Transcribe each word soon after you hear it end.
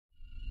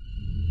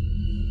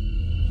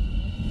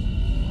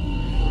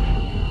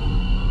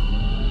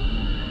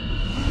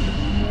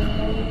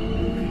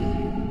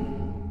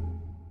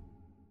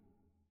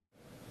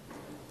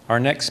Our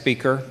next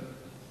speaker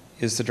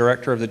is the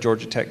director of the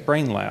Georgia Tech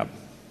BrainLab.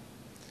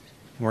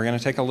 We're going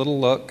to take a little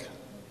look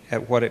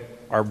at what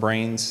our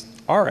brains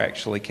are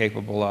actually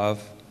capable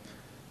of,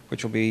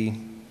 which will be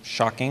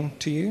shocking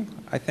to you,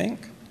 I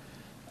think,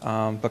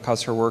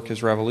 because her work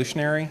is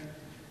revolutionary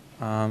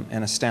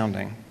and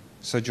astounding.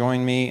 So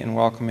join me in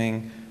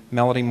welcoming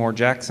Melody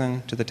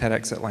Moore-Jackson to the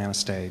TEDxAtlanta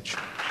stage.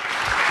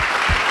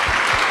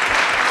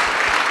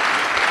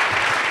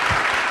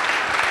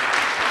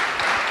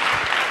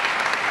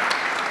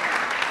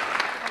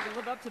 I can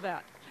live up to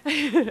that.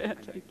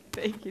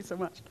 Thank you so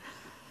much.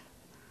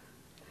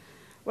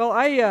 Well,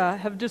 I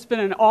have just been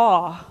in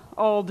awe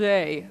all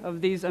day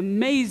of these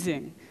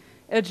amazing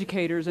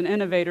educators and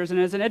innovators, and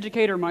as an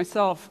educator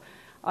myself,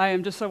 I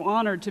am just so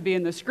honored to be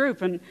in this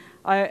group. And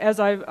as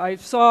I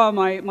saw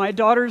my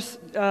daughter's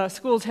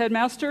school's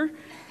headmaster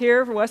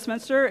here for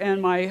Westminster,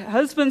 and my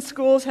husband's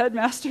school's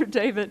headmaster,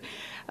 David,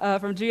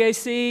 from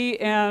GAC,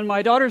 and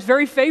my daughter's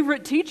very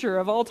favorite teacher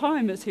of all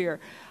time is here.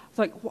 It's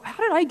like,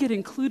 how did I get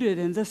included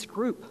in this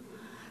group?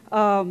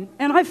 And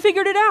I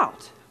figured it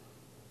out.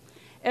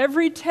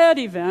 Every TED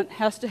event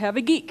has to have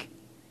a geek.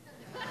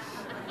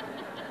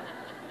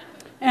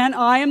 And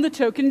I am the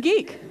token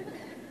geek.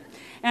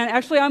 And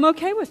actually, I'm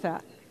okay with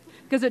that.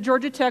 Because at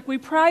Georgia Tech, we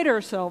pride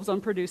ourselves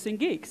on producing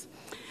geeks.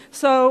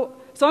 So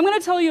I'm going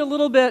to tell you a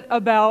little bit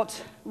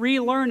about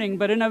relearning,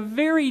 but in a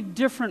very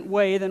different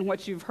way than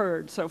what you've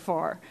heard so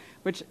far,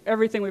 which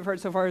everything we've heard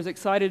so far has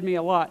excited me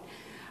a lot.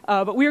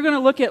 But we're going to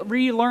look at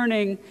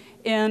relearning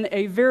in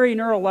a very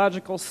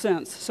neurological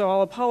sense. So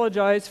I'll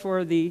apologize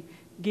for the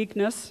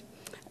geekness.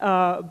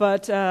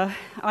 But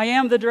I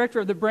am the director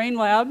of the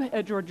BrainLab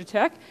at Georgia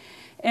Tech.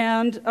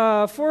 And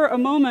for a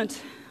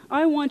moment,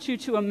 I want you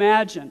to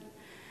imagine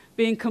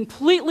being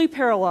completely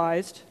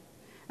paralyzed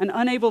and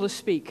unable to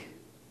speak.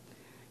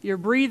 You're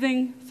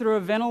breathing through a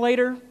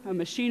ventilator, a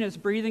machine is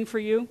breathing for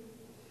you,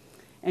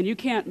 and you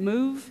can't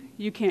move,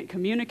 you can't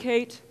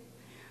communicate,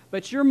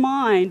 but your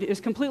mind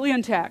is completely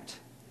intact.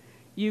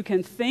 You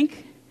can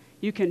think,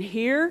 you can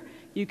hear,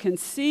 you can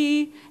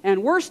see,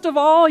 and worst of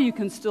all, you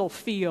can still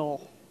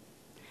feel.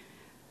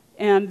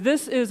 And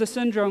this is a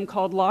syndrome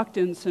called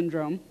locked-in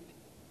syndrome.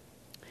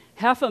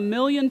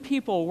 500,000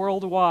 people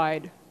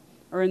worldwide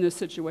are in this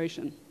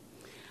situation.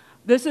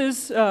 This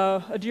is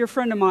a dear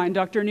friend of mine,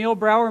 Dr. Neil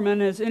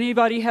Browerman. Has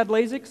anybody had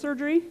LASIK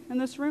surgery in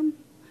this room?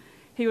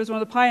 He was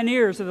one of the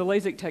pioneers of the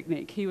LASIK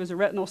technique. He was a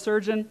retinal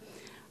surgeon,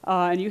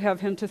 and you have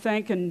him to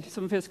thank and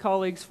some of his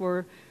colleagues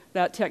for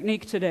that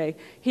technique today.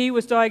 He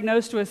was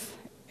diagnosed with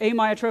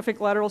amyotrophic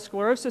lateral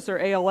sclerosis, or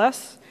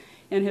ALS,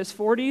 in his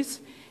 40s,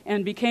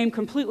 and became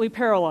completely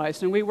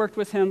paralyzed. And we worked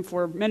with him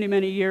for many,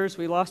 many years.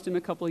 We lost him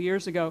a couple of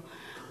years ago.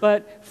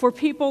 But for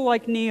people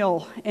like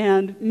Neil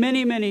and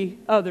many, many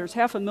others,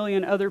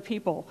 500,000 other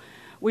people,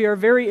 we are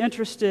very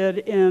interested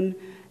in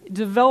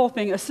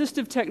developing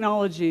assistive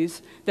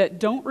technologies that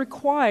don't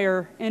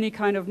require any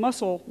kind of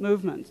muscle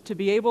movement to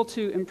be able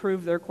to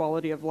improve their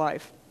quality of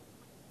life.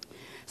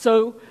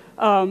 So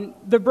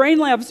the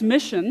BrainLab's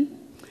mission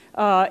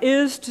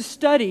is to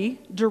study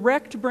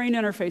direct brain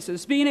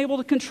interfaces, being able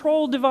to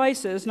control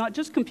devices, not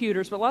just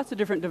computers, but lots of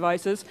different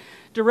devices,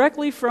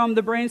 directly from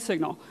the brain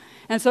signal.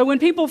 And so when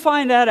people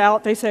find that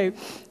out, they say,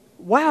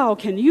 wow,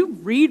 can you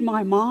read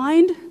my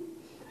mind?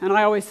 And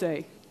I always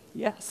say,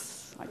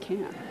 yes, I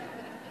can.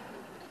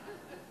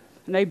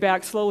 And they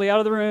back slowly out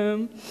of the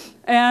room.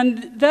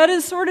 And that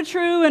is sort of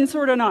true and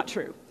sort of not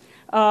true.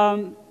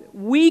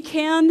 We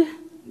can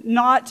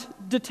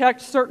not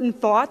detect certain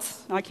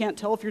thoughts. I can't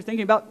tell if you're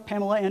thinking about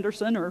Pamela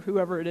Anderson or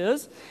whoever it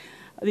is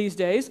these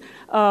days.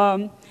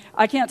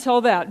 I can't tell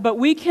that. But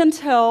we can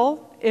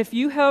tell if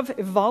you have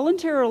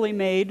voluntarily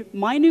made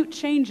minute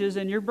changes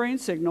in your brain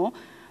signal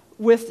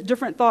with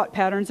different thought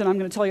patterns, and I'm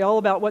going to tell you all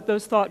about what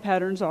those thought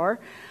patterns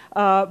are.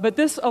 But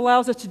this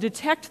allows us to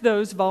detect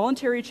those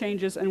voluntary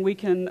changes, and we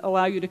can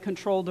allow you to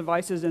control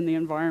devices in the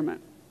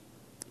environment.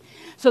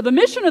 So the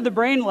mission of the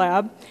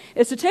BrainLab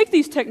is to take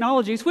these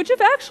technologies, which have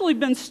actually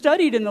been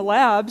studied in the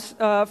labs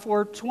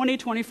for 20,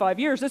 25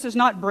 years. This is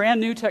not brand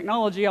new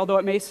technology, although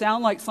it may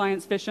sound like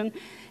science fiction.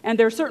 And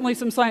there's certainly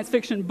some science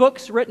fiction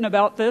books written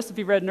about this, if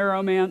you've read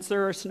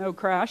Neuromancer or Snow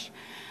Crash.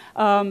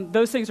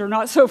 Those things are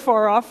not so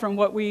far off from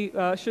what we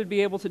should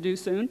be able to do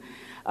soon.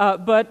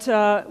 But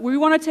we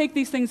want to take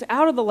these things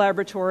out of the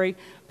laboratory,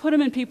 put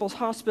them in people's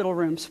hospital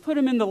rooms, put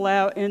them in the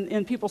lab,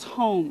 in people's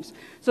homes,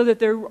 so that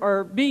they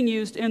are being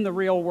used in the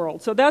real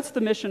world. So that's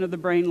the mission of the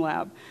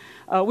BrainLab.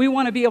 We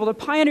want to be able to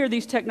pioneer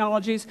these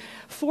technologies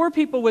for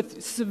people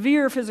with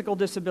severe physical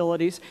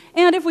disabilities.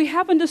 And if we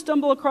happen to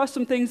stumble across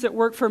some things that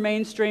work for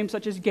mainstream,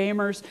 such as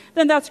gamers,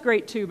 then that's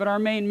great too. But our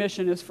main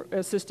mission is for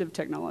assistive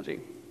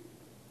technology.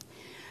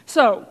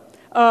 So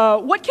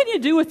what can you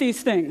do with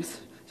these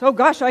things? oh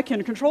gosh, I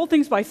can control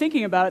things by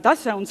thinking about it. That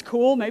sounds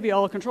cool. Maybe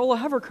I'll control a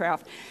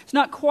hovercraft. It's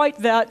not quite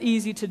that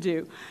easy to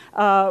do.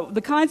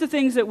 The kinds of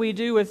things that we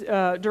do with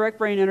direct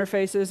brain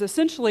interfaces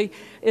essentially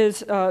is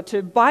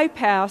to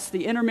bypass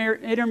the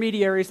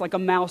intermediaries like a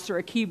mouse or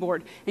a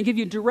keyboard and give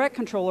you direct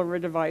control over a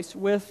device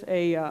with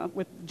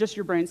just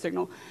your brain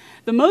signal.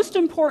 The most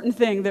important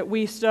thing that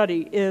we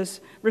study is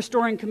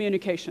restoring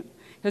communication.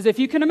 Because if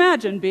you can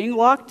imagine being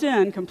locked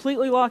in,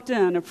 completely locked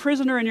in, a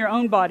prisoner in your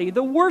own body,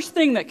 the worst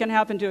thing that can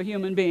happen to a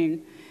human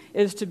being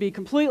is to be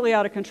completely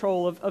out of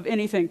control of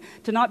anything,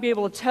 to not be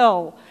able to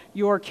tell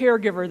your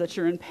caregiver that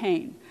you're in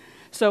pain.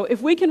 So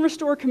if we can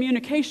restore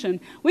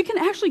communication, we can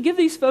actually give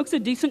these folks a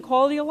decent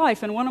quality of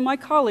life. And one of my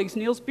colleagues,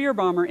 Niels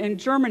Bierbaumer in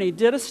Germany,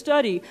 did a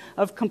study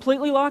of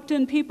completely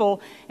locked-in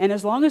people, and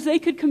as long as they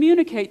could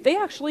communicate, they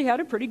actually had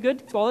a pretty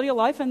good quality of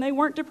life and they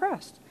weren't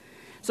depressed.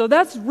 So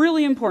that's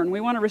really important. We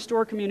want to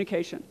restore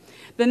communication.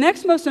 The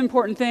next most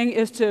important thing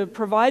is to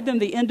provide them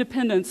the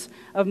independence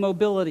of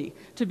mobility,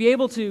 to be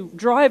able to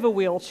drive a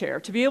wheelchair,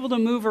 to be able to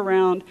move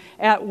around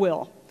at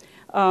will.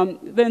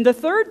 Then the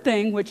third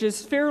thing, which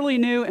is fairly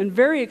new and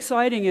very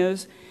exciting,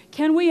 is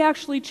can we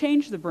actually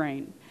change the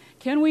brain?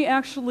 Can we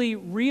actually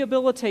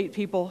rehabilitate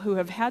people who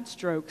have had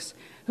strokes,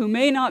 who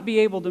may not be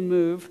able to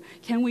move?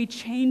 Can we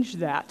change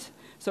that?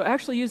 So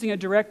actually using a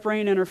direct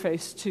brain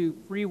interface to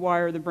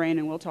rewire the brain,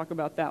 and we'll talk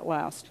about that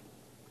last.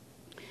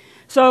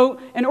 So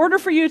in order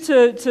for you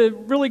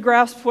to really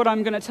grasp what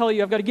I'm going to tell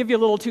you, I've got to give you a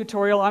little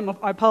tutorial.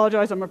 I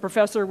apologize, I'm a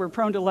professor. We're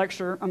prone to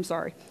lecture. I'm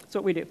sorry. That's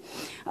what we do.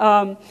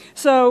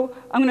 So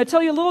I'm going to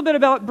tell you a little bit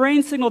about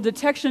brain signal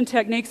detection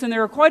techniques, and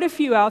there are quite a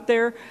few out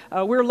there.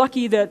 We're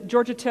lucky that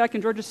Georgia Tech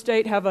and Georgia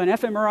State have an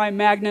fMRI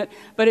magnet,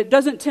 but it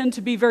doesn't tend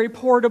to be very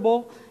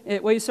portable.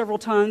 It weighs several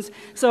tons.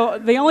 So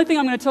the only thing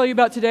I'm going to tell you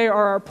about today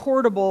are our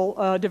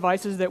portable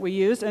devices that we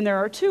use, and there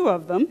are two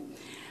of them.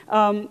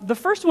 The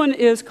first one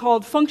is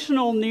called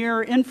functional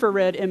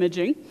near-infrared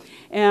imaging,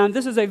 and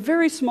this is a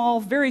very small,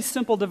 very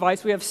simple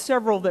device. We have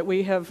several that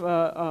we have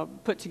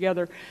put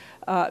together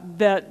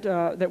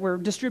that we're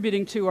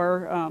distributing to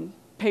our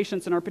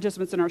patients and our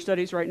participants in our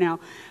studies right now.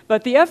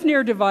 But the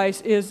FNIR device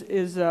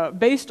is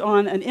based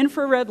on an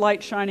infrared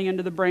light shining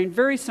into the brain,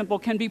 very simple,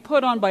 can be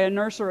put on by a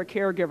nurse or a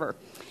caregiver.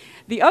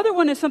 The other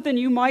one is something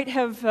you might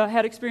have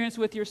had experience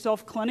with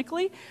yourself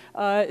clinically,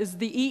 is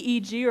the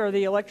EEG, or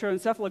the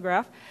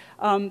electroencephalograph.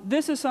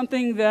 This is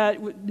something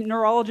that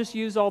neurologists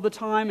use all the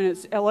time, and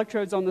it's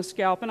electrodes on the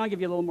scalp, and I'll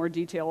give you a little more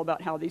detail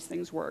about how these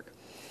things work.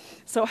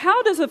 So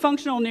how does a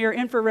functional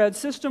near-infrared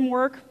system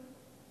work?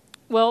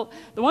 Well,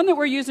 the one that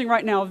we're using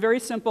right now is very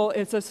simple.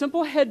 It's a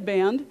simple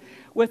headband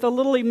with a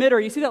little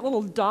emitter. You see that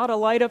little dot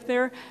of light up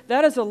there?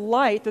 That is a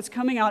light that's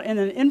coming out in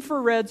an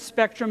infrared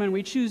spectrum, and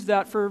we choose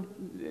that for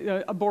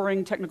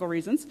boring technical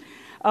reasons.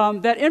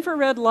 That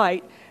infrared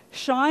light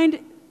shined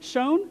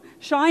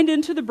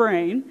into the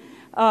brain,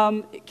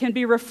 can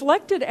be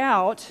reflected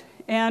out,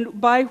 and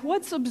by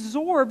what's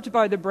absorbed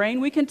by the brain,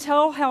 we can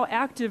tell how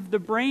active the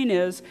brain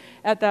is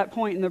at that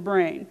point in the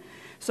brain.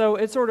 So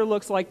it sort of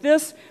looks like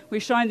this. We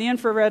shine the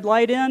infrared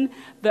light in.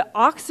 The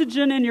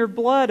oxygen in your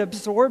blood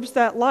absorbs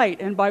that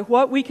light, and by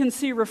what we can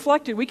see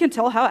reflected, we can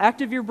tell how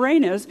active your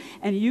brain is,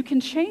 and you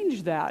can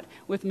change that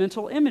with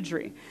mental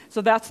imagery.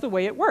 So that's the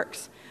way it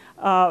works.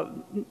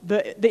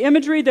 The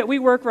imagery that we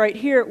work right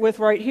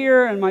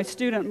here, and my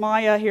student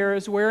Maya here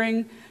is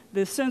wearing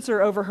the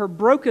sensor over her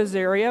Broca's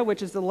area,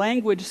 which is the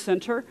language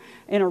center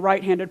in a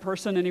right-handed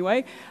person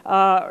anyway,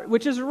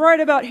 which is right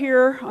about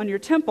here on your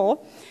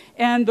temple.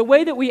 And the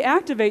way that we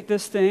activate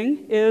this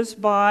thing is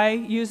by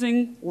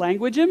using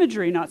language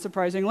imagery, not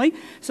surprisingly.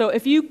 So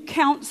if you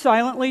count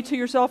silently to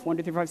yourself, 1,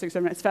 2, 3, 4, 5, 6,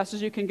 7, as fast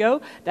as you can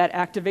go, that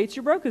activates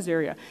your Broca's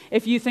area.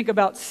 If you think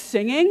about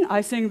singing,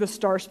 I sing the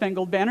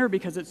Star-Spangled Banner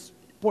because it's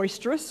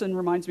boisterous and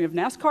reminds me of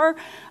NASCAR.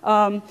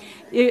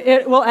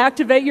 It will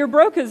activate your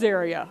Broca's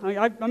area.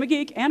 I'm a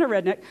geek and a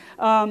redneck.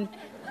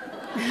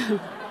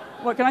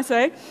 What can I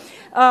say?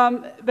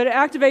 But it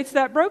activates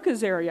that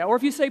Broca's area. Or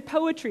if you say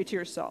poetry to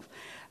yourself.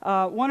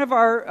 One of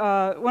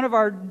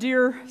our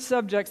dear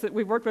subjects that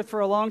we've worked with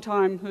for a long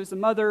time, who's the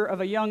mother of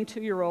a young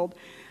 2-year-old,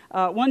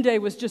 one day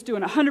was just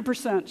doing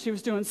 100%. She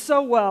was doing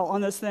so well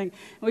on this thing.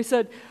 And we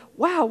said,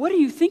 "Wow, what are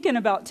you thinking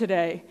about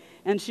today?"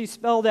 And she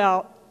spelled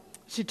out,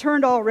 she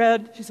turned all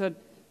red. She said,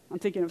 "I'm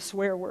thinking of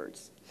swear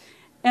words."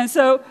 And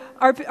so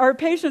our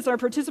patients, our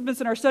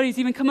participants in our studies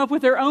even come up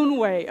with their own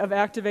way of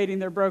activating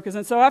their Broca's.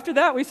 And so after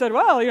that, we said,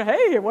 well,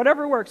 hey,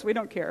 whatever works. We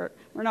don't care.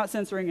 We're not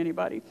censoring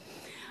anybody.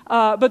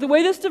 But the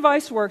way this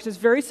device works is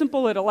very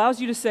simple. It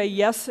allows you to say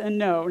yes and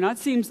no. Now, it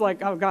seems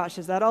like, oh, gosh,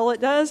 is that all it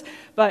does?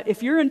 But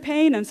if you're in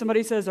pain and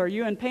somebody says, are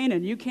you in pain?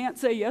 And you can't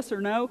say yes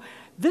or no,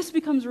 this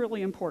becomes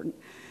really important.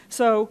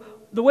 So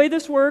the way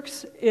this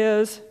works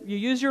is you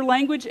use your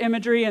language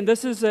imagery, and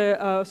this is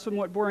a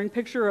somewhat boring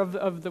picture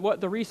of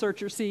what the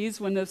researcher sees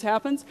when this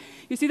happens.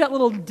 You see that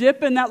little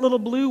dip in that little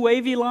blue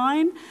wavy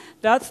line?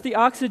 That's the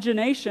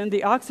oxygenation,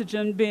 the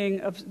oxygen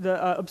being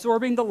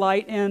absorbing the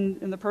light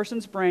in the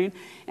person's brain,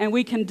 and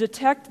we can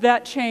detect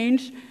that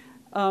change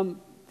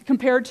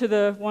compared to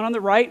the one on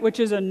the right, which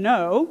is a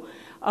no.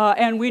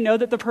 and we know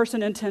that the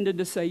person intended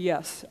to say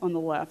yes on the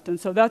left. And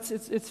so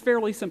it's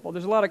fairly simple.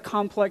 There's a lot of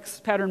complex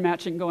pattern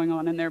matching going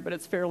on in there, but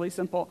it's fairly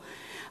simple.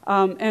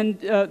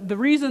 The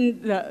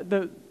reason that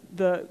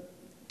the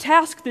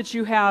task that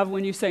you have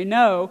when you say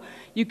no,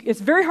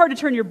 it's very hard to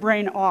turn your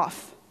brain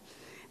off.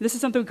 This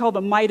is something we call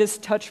the Midas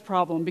touch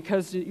problem,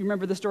 because you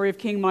remember the story of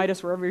King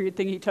Midas, where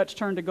everything he touched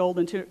turned to gold,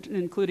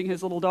 including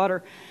his little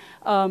daughter.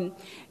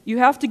 You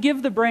have to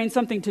give the brain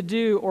something to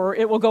do, or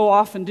it will go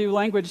off and do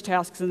language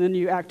tasks, and then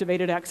you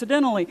activate it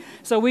accidentally.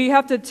 So we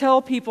have to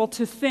tell people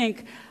to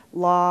think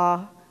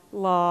la,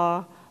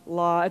 la,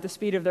 la at the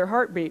speed of their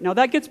heartbeat. Now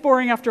that gets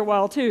boring after a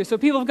while too, so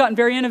people have gotten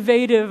very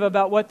innovative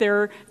about what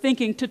they're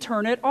thinking to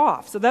turn it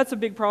off. So that's a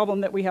big problem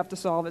that we have to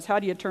solve, is how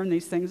do you turn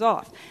these things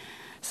off?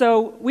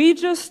 So we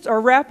just are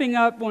wrapping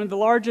up one of the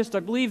largest, I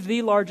believe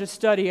the largest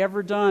study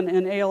ever done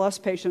in ALS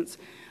patients.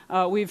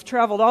 We've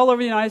traveled all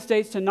over the United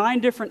States to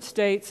 9 different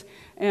states,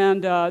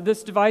 and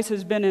this device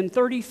has been in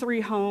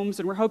 33 homes,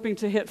 and we're hoping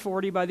to hit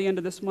 40 by the end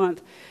of this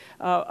month,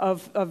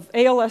 of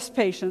ALS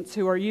patients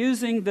who are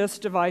using this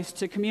device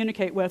to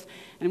communicate with.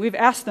 And we've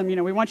asked them,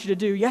 we want you to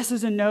do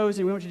yeses and nos,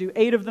 and we want you to do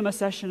 8 of them a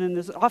session, and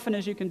as often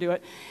as you can do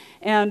it.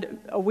 And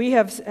we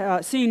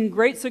have seen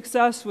great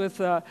success with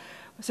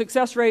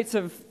success rates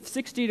of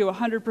 60 to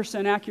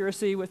 100%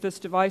 accuracy with this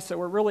device, so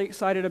we're really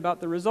excited about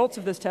the results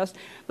of this test.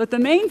 But the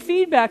main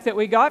feedback that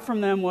we got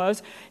from them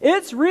was,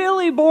 it's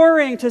really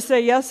boring to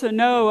say yes and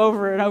no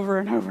over and over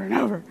and over and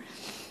over.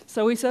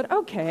 So we said,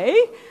 okay,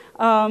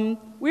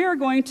 we are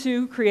going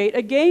to create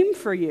a game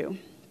for you.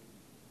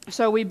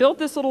 So we built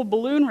this little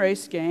balloon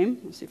race game.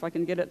 Let's see if I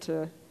can get it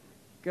to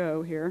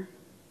go here.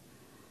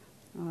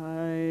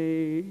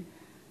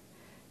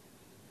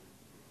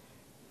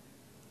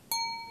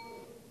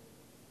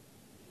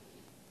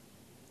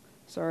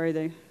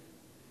 Sorry,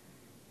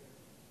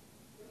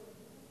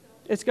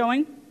 it's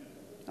going?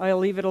 I'll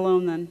leave it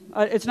alone then.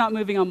 It's not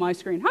moving on my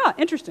screen.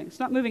 Interesting. It's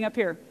not moving up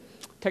here.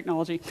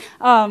 Technology.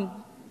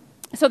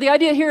 So the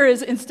idea here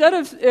is, instead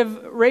of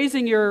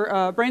raising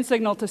your brain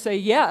signal to say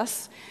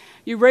yes,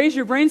 you raise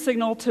your brain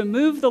signal to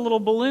move the little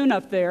balloon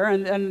up there,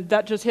 and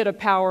that just hit a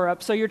power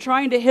up. So you're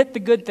trying to hit the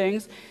good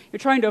things. You're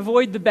trying to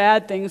avoid the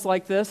bad things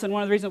like this, and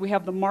one of the reasons we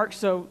have the mark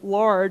so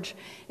large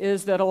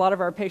is that a lot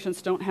of our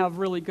patients don't have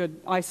really good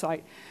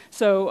eyesight.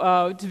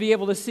 So to be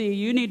able to see,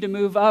 you need to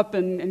move up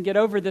and get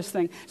over this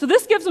thing. So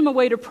this gives them a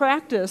way to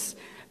practice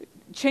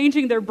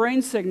changing their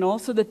brain signal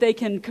so that they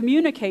can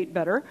communicate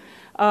better.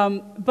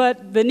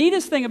 But the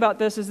neatest thing about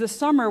this is, this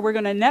summer we're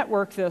going to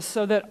network this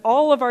so that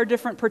all of our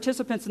different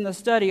participants in the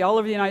study all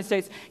over the United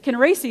States can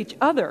race each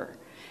other,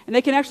 and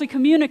they can actually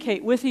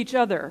communicate with each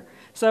other.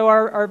 So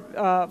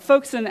our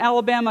folks in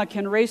Alabama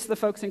can race the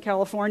folks in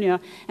California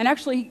and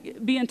actually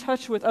be in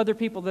touch with other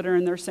people that are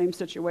in their same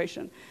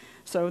situation.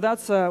 So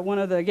that's one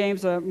of the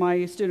games.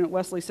 My student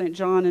Wesley St.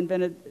 John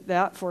invented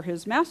that for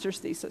his master's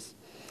thesis.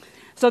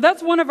 So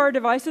that's one of our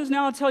devices.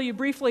 Now I'll tell you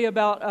briefly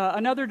about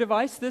another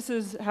device. This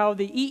is how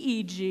the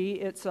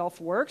EEG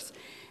itself works.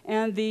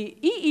 And the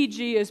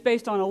EEG is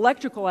based on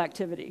electrical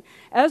activity.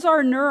 As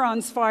our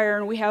neurons fire,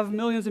 and we have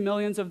millions and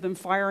millions of them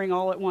firing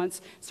all at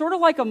once, sort of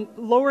like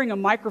lowering a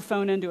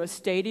microphone into a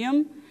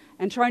stadium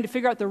and trying to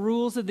figure out the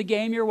rules of the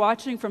game you're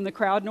watching from the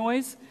crowd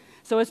noise.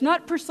 So it's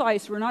not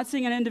precise. We're not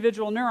seeing an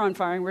individual neuron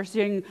firing. We're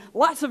seeing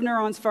lots of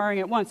neurons firing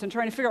at once and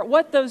trying to figure out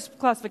what those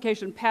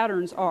classification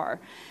patterns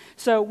are.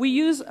 So we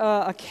use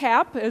a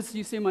cap, as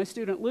you see my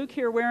student Luke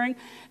here wearing,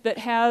 that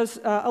has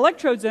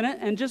electrodes in it,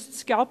 and just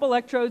scalp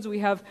electrodes. We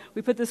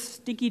put this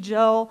sticky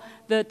gel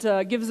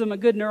that gives them a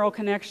good neural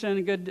connection,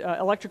 a good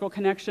electrical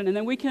connection, and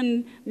then we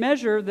can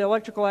measure the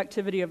electrical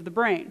activity of the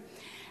brain.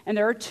 And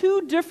there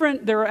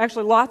are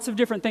actually lots of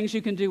different things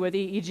you can do with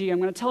EEG.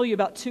 I'm going to tell you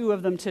about 2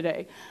 of them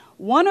today.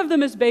 One of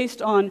them is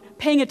based on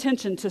paying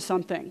attention to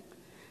something.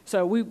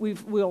 So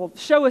we'll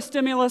show a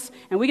stimulus,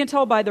 and we can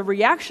tell by the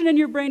reaction in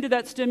your brain to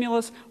that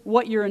stimulus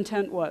what your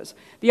intent was.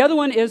 The other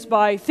one is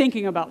by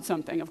thinking about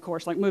something, of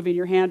course, like moving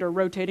your hand or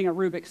rotating a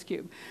Rubik's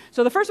Cube.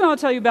 So the first one I'll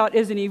tell you about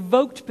is an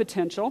evoked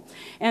potential,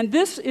 and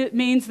it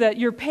means that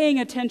you're paying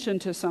attention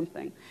to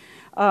something.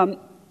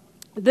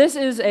 This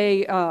is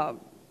a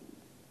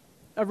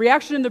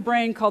reaction in the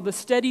brain called the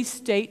steady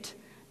state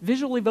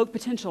visual evoked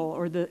potential,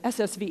 or the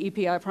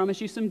SSVEP. I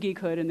promise you some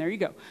geekhood, and there you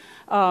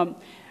go.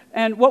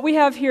 And what we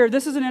have here,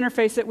 this is an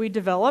interface that we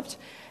developed,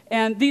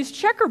 and these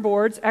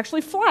checkerboards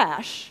actually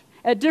flash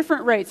at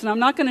different rates. And I'm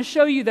not going to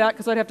show you that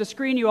because I'd have to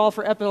screen you all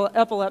for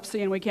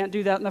epilepsy, and we can't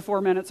do that in the 4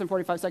 minutes and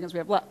 45 seconds we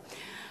have left.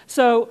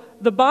 So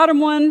the bottom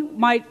one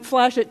might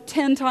flash at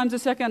 10 times a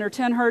second or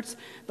 10 hertz.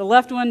 The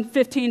left one,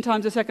 15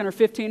 times a second or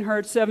 15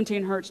 hertz,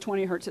 17 hertz,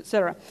 20 hertz,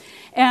 etc.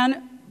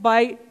 And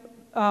by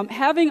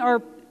having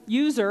our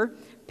user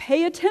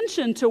pay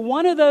attention to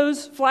one of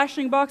those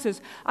flashing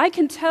boxes, I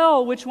can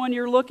tell which one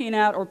you're looking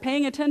at or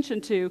paying attention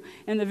to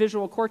in the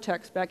visual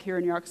cortex back here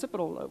in your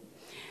occipital lobe.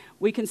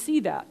 We can see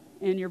that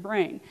in your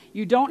brain.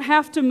 You don't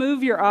have to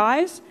move your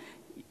eyes.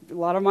 A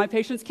lot of my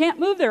patients can't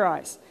move their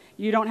eyes.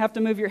 You don't have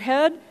to move your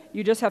head.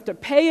 You just have to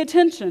pay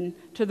attention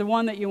to the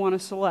one that you want to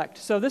select.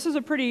 So this is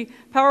a pretty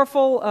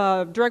powerful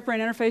direct brain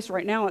interface.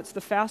 Right now, it's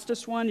the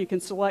fastest one. You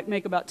can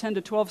make about 10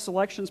 to 12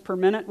 selections per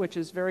minute, which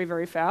is very,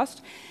 very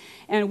fast.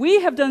 And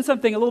we have done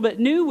something a little bit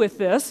new with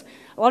this.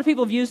 A lot of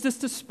people have used this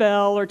to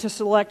spell or to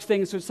select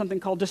things with something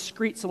called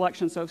discrete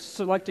selection, so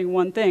selecting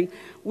one thing.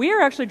 We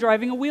are actually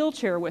driving a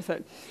wheelchair with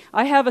it.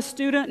 I have a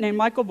student named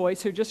Michael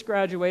Boyce who just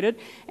graduated,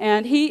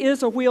 and he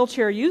is a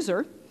wheelchair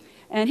user.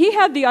 And he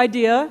had the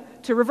idea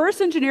to reverse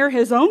engineer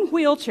his own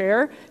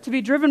wheelchair to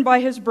be driven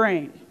by his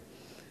brain.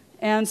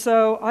 And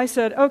so I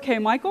said, okay,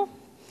 Michael.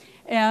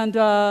 And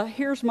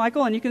here's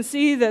Michael, and you can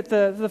see that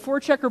the 4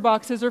 checker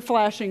boxes are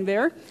flashing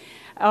there.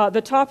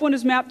 The top one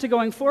is mapped to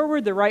going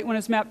forward, the right one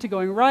is mapped to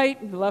going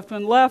right, the left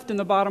one left, and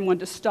the bottom one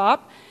to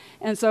stop.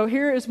 And so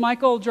here is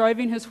Michael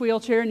driving his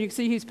wheelchair, and you can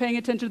see he's paying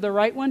attention to the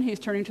right one, he's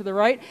turning to the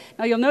right.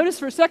 Now you'll notice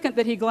for a second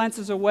that he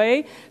glances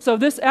away. So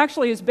this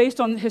actually is based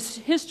on his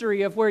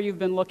history of where you've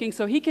been looking.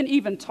 So he can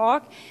even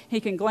talk, he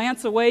can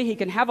glance away, he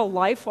can have a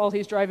life while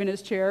he's driving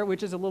his chair,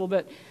 which is a little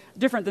bit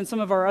different than some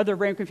of our other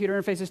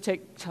brain-computer interfaces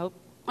take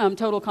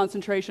total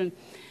concentration.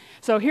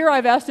 So here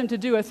I've asked him to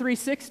do a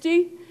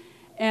 360,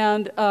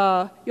 and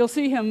you'll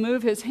see him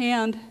move his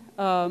hand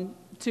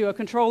to a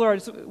controller. I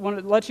just want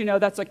to let you know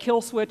that's a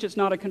kill switch, it's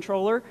not a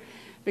controller,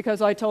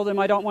 because I told him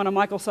I don't want a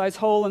Michael-sized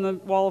hole in the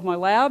wall of my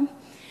lab.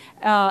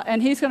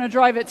 And he's going to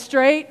drive it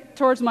straight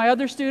towards my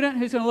other student,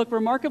 who's going to look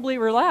remarkably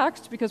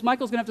relaxed, because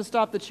Michael's going to have to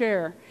stop the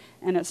chair,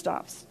 and it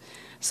stops.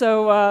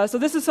 So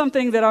this is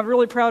something that I'm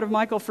really proud of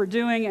Michael for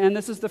doing, and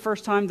this is the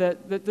first time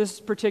that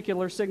this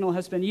particular signal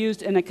has been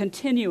used in a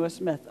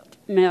continuous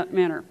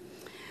manner.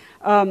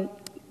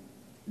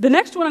 The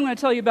next one I'm going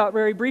to tell you about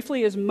very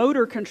briefly is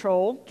motor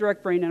control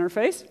direct brain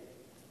interface.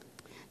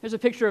 There's a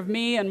picture of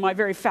me and my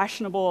very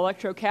fashionable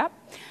electro cap.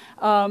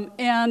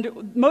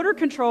 And motor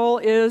control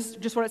is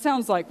just what it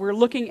sounds like. We're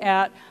looking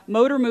at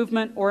motor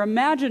movement or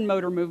imagined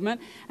motor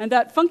movement. And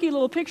that funky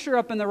little picture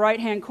up in the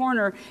right-hand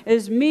corner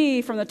is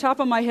me from the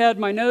top of my head.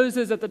 My nose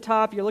is at the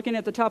top. You're looking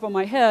at the top of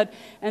my head.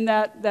 And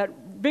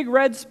that big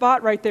red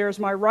spot right there is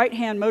my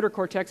right-hand motor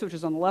cortex, which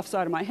is on the left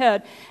side of my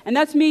head. And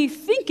that's me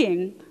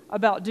thinking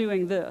about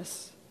doing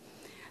this.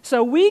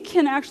 So we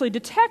can actually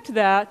detect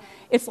that.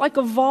 It's like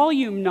a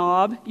volume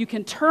knob. You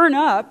can turn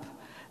up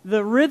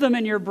the rhythm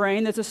in your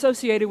brain that's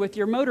associated with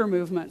your motor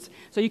movements.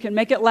 So you can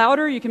make it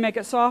louder, you can make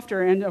it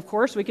softer, and of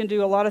course we can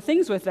do a lot of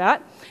things with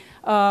that.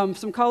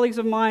 Some colleagues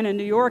of mine in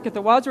New York at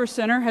the Wadsworth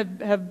Center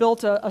have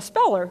built a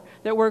speller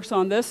that works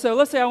on this. So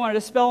let's say I wanted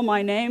to spell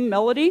my name,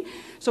 Melody.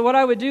 So what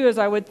I would do is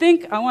I would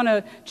think I want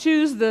to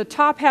choose the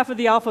top half of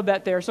the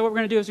alphabet there. So what we're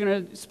going to do is we're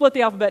going to split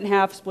the alphabet in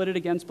half, split it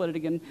again,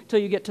 until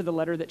you get to the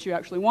letter that you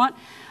actually want.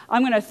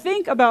 I'm going to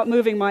think about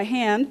moving my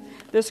hand.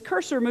 This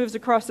cursor moves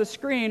across the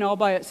screen all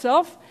by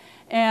itself,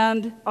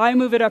 and I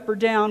move it up or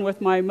down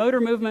with my motor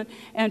movement,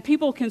 and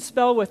people can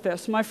spell with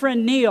this. My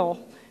friend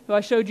Neil, who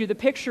I showed you the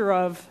picture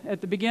of at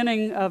the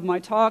beginning of my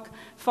talk,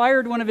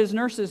 fired one of his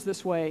nurses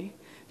this way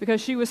because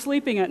she was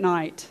sleeping at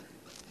night.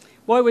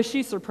 Boy, was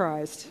she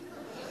surprised.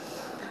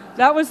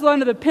 That was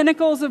one of the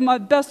pinnacles of my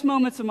best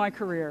moments of my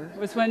career,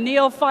 was when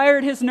Neil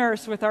fired his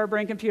nurse with our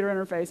brain-computer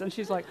interface, and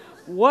she's like,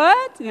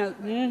 what? You know,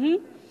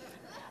 mm-hmm.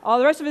 All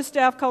the rest of his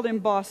staff called him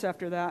boss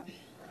after that.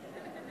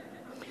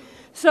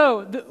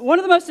 So one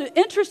of the most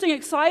interesting,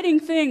 exciting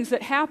things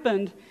that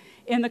happened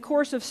in the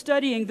course of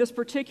studying this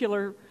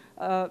particular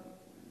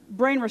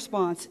brain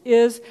response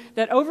is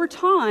that over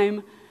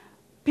time,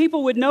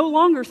 people would no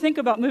longer think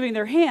about moving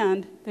their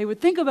hand, they would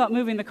think about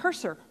moving the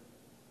cursor.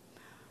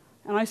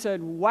 And I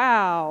said,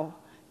 wow,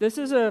 this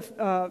is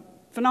a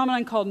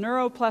phenomenon called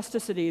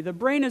neuroplasticity. The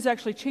brain is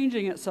actually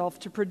changing itself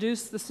to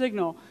produce the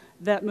signal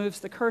that moves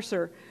the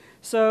cursor.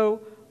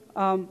 So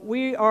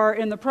we are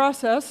in the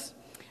process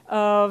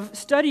of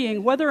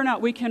studying whether or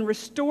not we can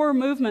restore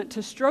movement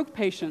to stroke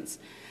patients.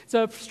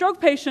 So a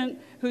stroke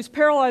patient who's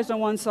paralyzed on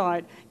one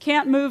side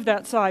can't move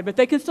that side, but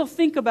they can still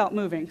think about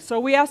moving. So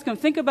we ask them,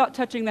 think about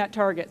touching that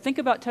target, think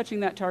about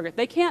touching that target.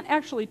 They can't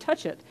actually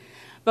touch it,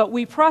 but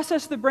we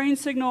process the brain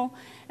signal,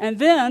 and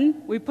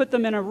then we put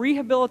them in a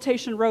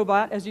rehabilitation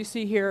robot, as you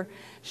see here.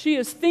 She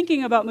is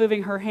thinking about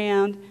moving her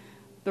hand,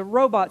 the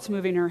robot's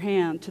moving her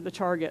hand to the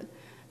target.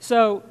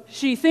 So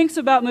she thinks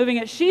about moving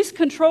it, she's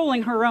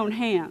controlling her own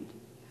hand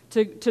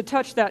to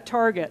touch that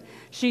target.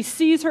 She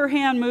sees her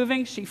hand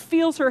moving, she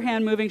feels her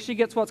hand moving, she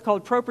gets what's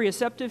called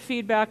proprioceptive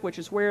feedback, which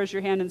is where is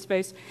your hand in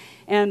space.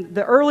 And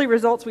the early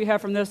results we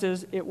have from this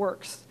is it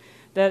works,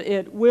 that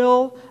it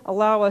will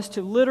allow us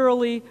to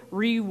literally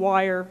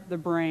rewire the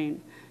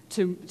brain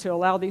to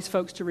allow these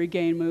folks to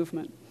regain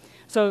movement.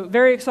 So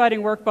very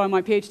exciting work by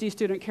my PhD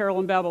student,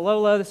 Carolyn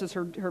Babalola. This is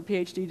her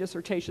PhD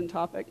dissertation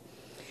topic.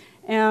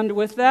 And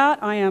with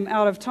that, I am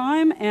out of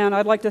time, and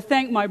I'd like to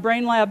thank my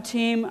BrainLab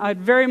team. I'd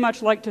very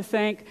much like to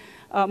thank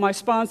my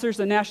sponsors,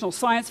 the National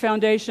Science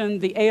Foundation,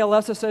 the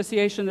ALS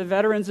Association, the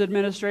Veterans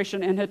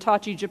Administration, and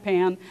Hitachi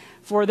Japan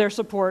for their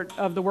support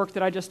of the work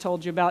that I just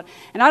told you about.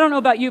 And I don't know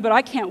about you, but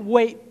I can't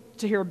wait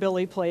to hear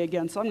Billy play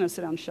again, so I'm going to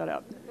sit down and shut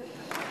up.